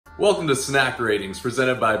Welcome to Snack Ratings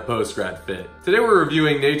presented by PostGrad Fit. Today we're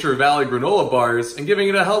reviewing Nature Valley granola bars and giving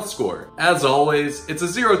it a health score. As always, it's a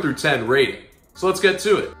 0 through 10 rating. So let's get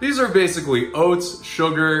to it. These are basically oats,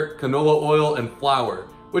 sugar, canola oil, and flour,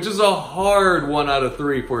 which is a hard 1 out of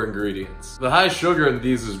 3 for ingredients. The high sugar in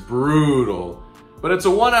these is brutal, but it's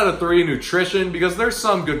a 1 out of 3 nutrition because there's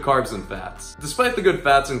some good carbs and fats. Despite the good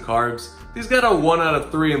fats and carbs, these got a 1 out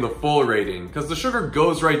of 3 in the full rating because the sugar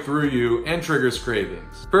goes right through you and triggers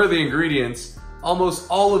cravings. Per the ingredients, almost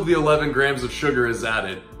all of the 11 grams of sugar is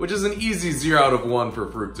added, which is an easy 0 out of 1 for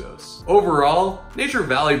fructose. Overall, Nature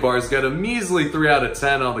Valley bars get a measly 3 out of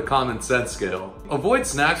 10 on the common sense scale. Avoid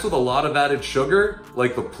snacks with a lot of added sugar,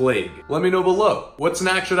 like the plague. Let me know below, what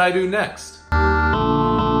snack should I do next?